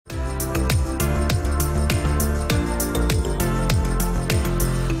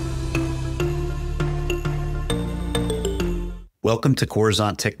Welcome to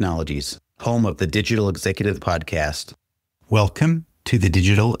Coruzant Technologies, home of the Digital Executive Podcast. Welcome to the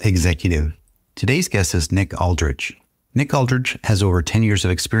Digital Executive. Today's guest is Nic Aldrich. Nic Aldrich has over 10 years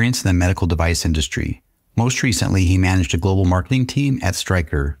of experience in the medical device industry. Most recently, he managed a global marketing team at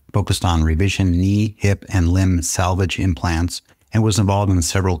Stryker, focused on revision knee, hip, and limb salvage implants, and was involved in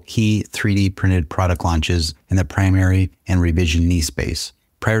several key 3D printed product launches in the primary and revision knee space.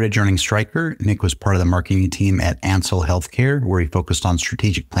 Prior to joining Stryker, Nic was part of the marketing team at Ansell Healthcare, where he focused on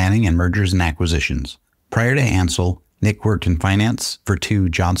strategic planning and mergers and acquisitions. Prior to Ansell, Nic worked in finance for two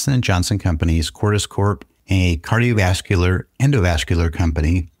Johnson & Johnson companies, Cordis Corp, a cardiovascular endovascular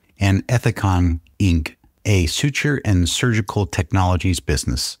company, and Ethicon Inc., a suture and surgical technologies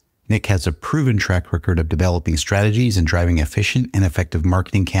business. Nic has a proven track record of developing strategies and driving efficient and effective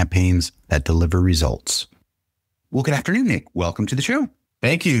marketing campaigns that deliver results. Well, good afternoon, Nic. Welcome to the show.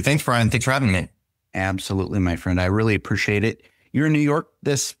 Thank you. Thanks, Brian. Thanks for having me. Absolutely, my friend. I really appreciate it. You're in New York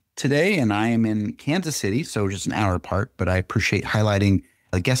today, and I am in Kansas City, so just an hour apart, but I appreciate highlighting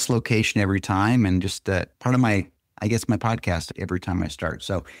a guest location every time and just part of my podcast every time I start.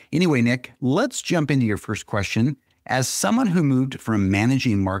 So anyway, Nic, let's jump into your first question. As someone who moved from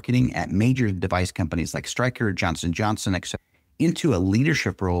managing marketing at major device companies like Stryker, Johnson & Johnson, etc., into a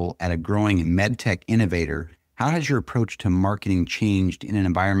leadership role at a growing MedTech innovator, how has your approach to marketing changed in an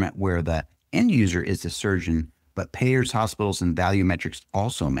environment where the end user is the surgeon, but payers, hospitals, and value metrics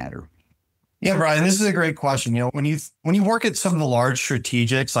also matter? Yeah, Brian, this is a great question. When you work at some of the large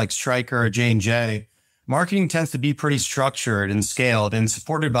strategics like Stryker or J&J, marketing tends to be pretty structured and scaled and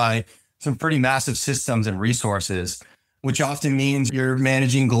supported by some pretty massive systems and resources, which often means you're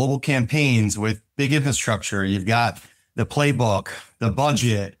managing global campaigns with big infrastructure. You've got the playbook, the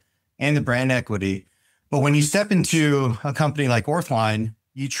budget, and the brand equity. But when you step into a company like OrthAlign,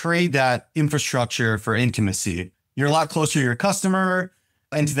 you trade that infrastructure for intimacy. You're a lot closer to your customer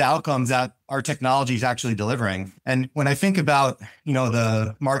and to the outcomes that our technology is actually delivering. And when I think about,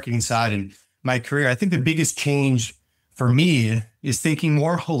 the marketing side and my career, I think the biggest change for me is thinking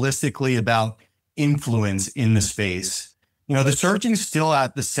more holistically about influence in the space. The surgeon's still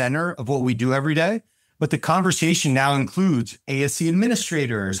at the center of what we do every day, but the conversation now includes ASC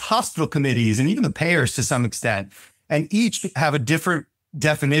administrators, hospital committees, and even the payers to some extent. And each have a different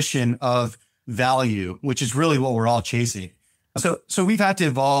definition of value, which is really what we're all chasing. So we've had to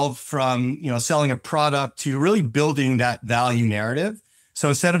evolve from, selling a product to really building that value narrative. So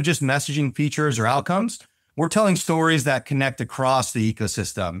instead of just messaging features or outcomes, we're telling stories that connect across the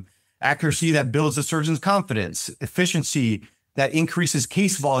ecosystem. Accuracy that builds the surgeon's confidence, efficiency that increases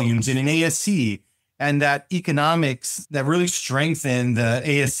case volumes in an ASC, and that economics that really strengthen the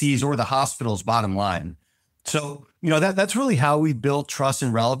ASC's or the hospital's bottom line. So, that's really how we build trust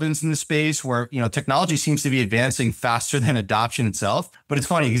and relevance in the space where, technology seems to be advancing faster than adoption itself. But it's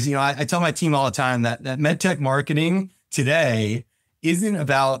funny because, I tell my team all the time that MedTech marketing today isn't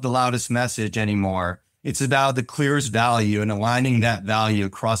about the loudest message anymore. It's about the clearest value and aligning that value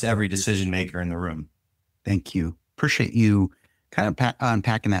across every decision maker in the room. Thank you. Appreciate you kind of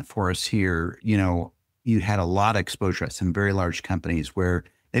unpacking that for us here. You had a lot of exposure at some very large companies where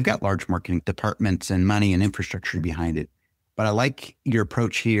they've got large marketing departments and money and infrastructure behind it. But I like your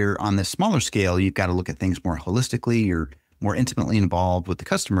approach here on this smaller scale. You've got to look at things more holistically. You're more intimately involved with the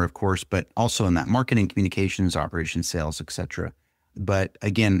customer, of course, but also in that marketing, communications, operations, sales, et cetera. But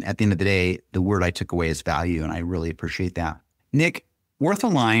again, at the end of the day, the word I took away is value, and I really appreciate that. Nic,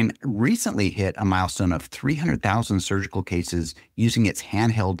 OrthAlign recently hit a milestone of 300,000 surgical cases using its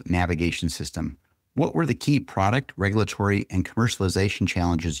handheld navigation system. What were the key product, regulatory, and commercialization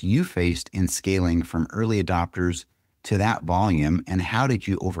challenges you faced in scaling from early adopters to that volume, and how did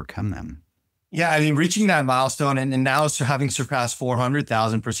you overcome them? Yeah, reaching that milestone and now having surpassed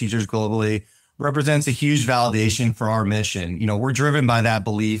 400,000 procedures globally represents a huge validation for our mission. We're driven by that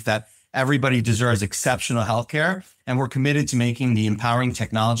belief that everybody deserves exceptional healthcare, and we're committed to making the empowering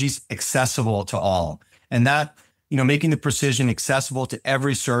technologies accessible to all. And that, making the precision accessible to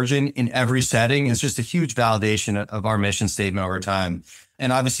every surgeon in every setting is just a huge validation of our mission statement over time.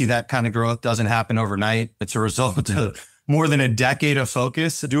 And obviously that kind of growth doesn't happen overnight. It's a result of more than a decade of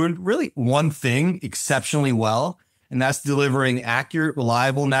focus doing really one thing exceptionally well, and that's delivering accurate,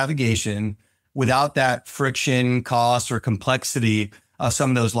 reliable navigation without that friction, cost, or complexity of some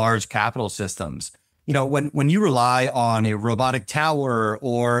of those large capital systems. When you rely on a robotic tower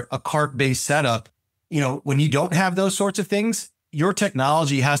or a cart-based setup, when you don't have those sorts of things, your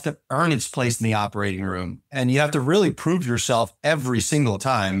technology has to earn its place in the operating room. And you have to really prove yourself every single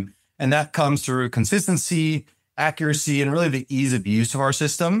time. And that comes through consistency, accuracy, and really the ease of use of our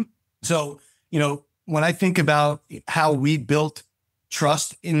system. So, when I think about how we built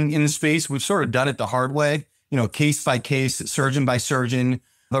trust in the space, we've sort of done it the hard way, case by case, surgeon by surgeon,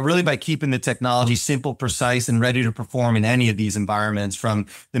 but really by keeping the technology simple, precise, and ready to perform in any of these environments, from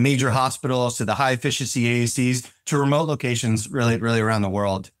the major hospitals to the high efficiency ASCs to remote locations really, really around the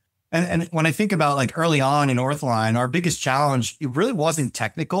world. And when I think about like early on in OrthAlign, our biggest challenge, it really wasn't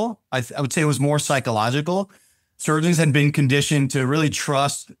technical. I would say it was more psychological. Surgeons had been conditioned to really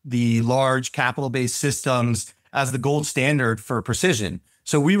trust the large capital-based systems as the gold standard for precision.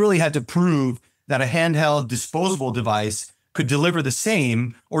 So we really had to prove that a handheld disposable device could deliver the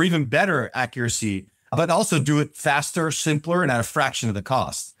same or even better accuracy, but also do it faster, simpler, and at a fraction of the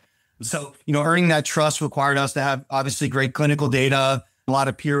cost. So, earning that trust required us to have obviously great clinical data, a lot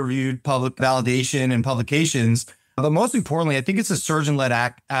of peer-reviewed public validation and publications. But most importantly, I think it's a surgeon-led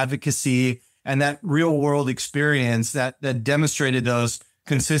advocacy and that real-world experience that demonstrated those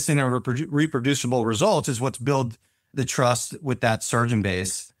consistent and reproducible results is what's built the trust with that surgeon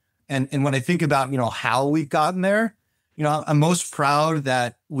base. And when I think about, how we've gotten there, I'm most proud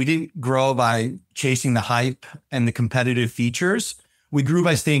that we didn't grow by chasing the hype and the competitive features. We grew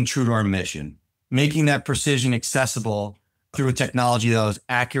by staying true to our mission, making that precision accessible through a technology that was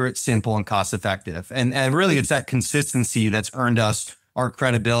accurate, simple, and cost-effective. And really, it's that consistency that's earned us our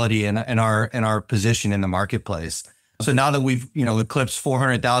credibility and our position in the marketplace. So now that we've eclipsed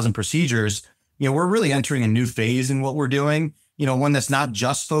 400,000 procedures, we're really entering a new phase in what we're doing. One that's not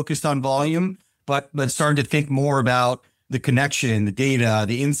just focused on volume, but starting to think more about the connection, the data,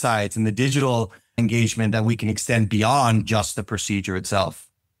 the insights, and the digital engagement that we can extend beyond just the procedure itself.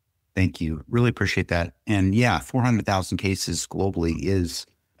 Thank you. Really appreciate that. And yeah, 400,000 cases globally is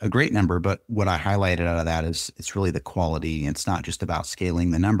a great number, but what I highlighted out of that is it's really the quality. It's not just about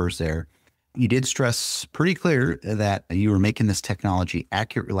scaling the numbers there. You did stress pretty clear that you were making this technology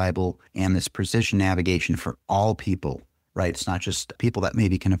accurate, reliable, and this precision navigation for all people, right? It's not just people that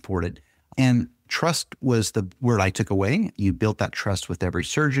maybe can afford it. And trust was the word I took away. You built that trust with every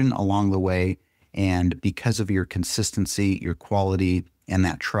surgeon along the way. And because of your consistency, your quality, and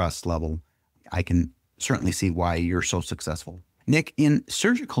that trust level, I can certainly see why you're so successful. Nic, in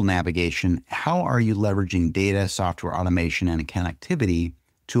surgical navigation, how are you leveraging data, software automation, and connectivity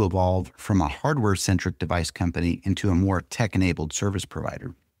to evolve from a hardware-centric device company into a more tech-enabled service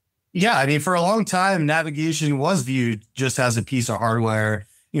provider? Yeah, for a long time, navigation was viewed just as a piece of hardware,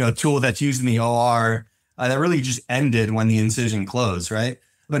 a tool that's used in the OR that really just ended when the incision closed, right?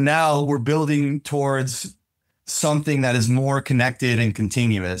 But now we're building towards something that is more connected and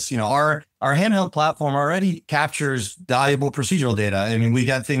continuous. Our handheld platform already captures valuable procedural data. We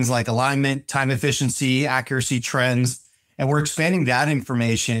got things like alignment, time efficiency, accuracy trends, and we're expanding that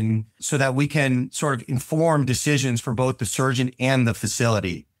information so that we can sort of inform decisions for both the surgeon and the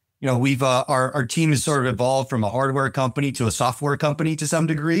facility. We've our team has sort of evolved from a hardware company to a software company to some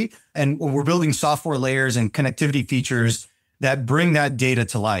degree, and we're building software layers and connectivity features that bring that data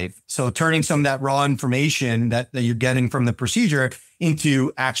to life. So turning some of that raw information that you're getting from the procedure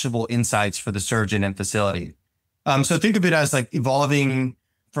into actionable insights for the surgeon and facility. So think of it as like evolving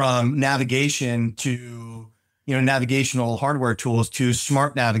from navigation to, navigational hardware tools to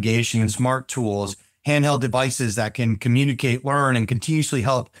smart navigation and smart tools, handheld devices that can communicate, learn, and continuously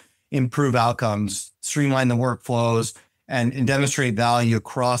help improve outcomes, streamline the workflows, and demonstrate value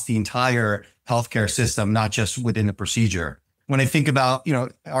across the entire healthcare system, not just within the procedure. When I think about,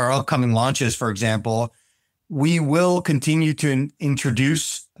 our upcoming launches, for example, we will continue to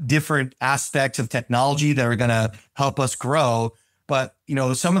introduce different aspects of technology that are going to help us grow. But,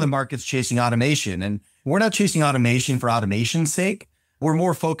 some of the market's chasing automation, and we're not chasing automation for automation's sake. We're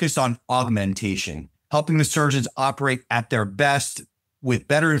more focused on augmentation, helping the surgeons operate at their best with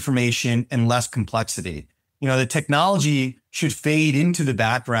better information and less complexity. The technology should fade into the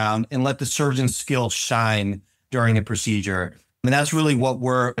background and let the surgeon's skills shine during a procedure. And that's really what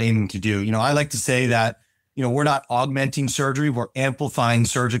we're aiming to do. I like to say that, we're not augmenting surgery, we're amplifying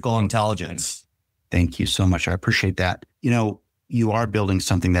surgical intelligence. Thank you so much. I appreciate that. You are building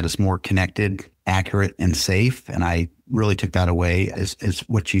something that is more connected, accurate, and safe. And I really took that away as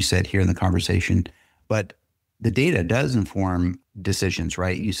what you said here in the conversation. But the data does inform decisions,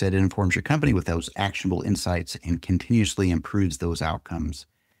 right? You said it informs your company with those actionable insights and continuously improves those outcomes.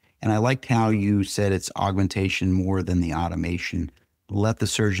 And I liked how you said it's augmentation more than the automation. Let the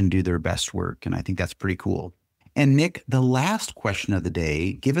surgeon do their best work. And I think that's pretty cool. And Nic, the last question of the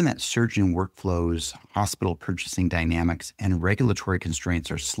day, given that surgeon workflows, hospital purchasing dynamics, and regulatory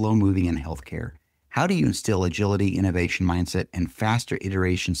constraints are slow moving in healthcare, how do you instill agility, innovation mindset, and faster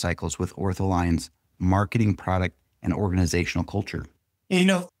iteration cycles with OrthAlign's marketing, product, and organizational culture?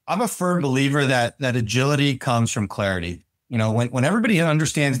 I'm a firm believer that agility comes from clarity. When everybody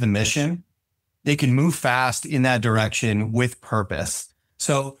understands the mission, they can move fast in that direction with purpose.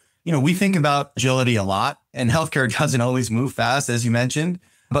 So, we think about agility a lot, and healthcare doesn't always move fast, as you mentioned.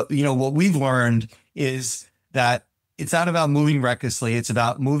 But, what we've learned is that it's not about moving recklessly. It's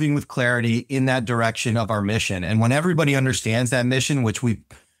about moving with clarity in that direction of our mission. And when everybody understands that mission, which we,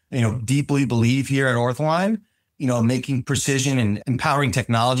 deeply believe here at OrthAlign, making precision and empowering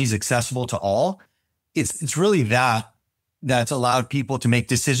technologies accessible to all, it's really that's allowed people to make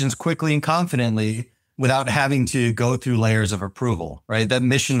decisions quickly and confidently without having to go through layers of approval, right? That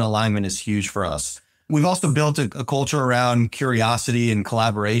mission alignment is huge for us. We've also built a culture around curiosity and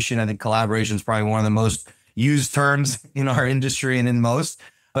collaboration. I think collaboration is probably one of the most used terms in our industry and in most.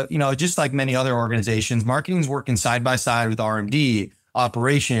 But, just like many other organizations, marketing is working side by side with R&D,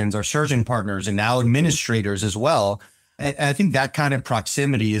 operations, our surgeon partners, and now administrators as well. And I think that kind of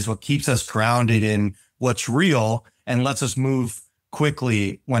proximity is what keeps us grounded in what's real and lets us move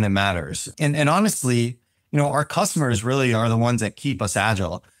quickly when it matters. And honestly, our customers really are the ones that keep us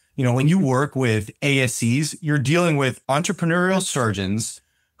agile. When you work with ASCs, you're dealing with entrepreneurial surgeons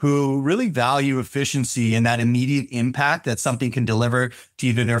who really value efficiency and that immediate impact that something can deliver to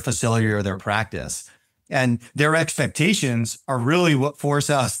either their facility or their practice. And their expectations are really what force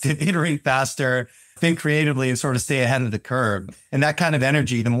us to iterate faster, think creatively, and sort of stay ahead of the curve. And that kind of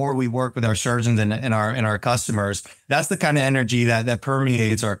energy, the more we work with our surgeons and our customers, that's the kind of energy that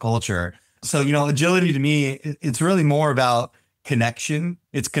permeates our culture. So, agility to me, it's really more about connection.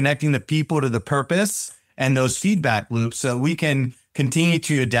 It's connecting the people to the purpose and those feedback loops so we can continue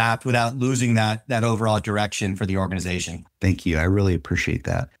to adapt without losing that overall direction for the organization. Thank you. I really appreciate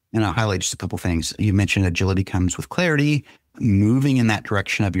that. And I'll highlight just a couple of things. You mentioned agility comes with clarity, moving in that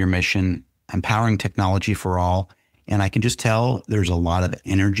direction of your mission, empowering technology for all. And I can just tell there's a lot of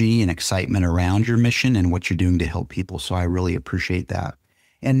energy and excitement around your mission and what you're doing to help people. So I really appreciate that.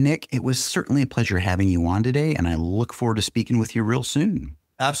 And Nic, it was certainly a pleasure having you on today, and I look forward to speaking with you real soon.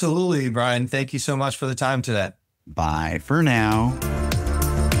 Absolutely, Brian. Thank you so much for the time today. Bye for now.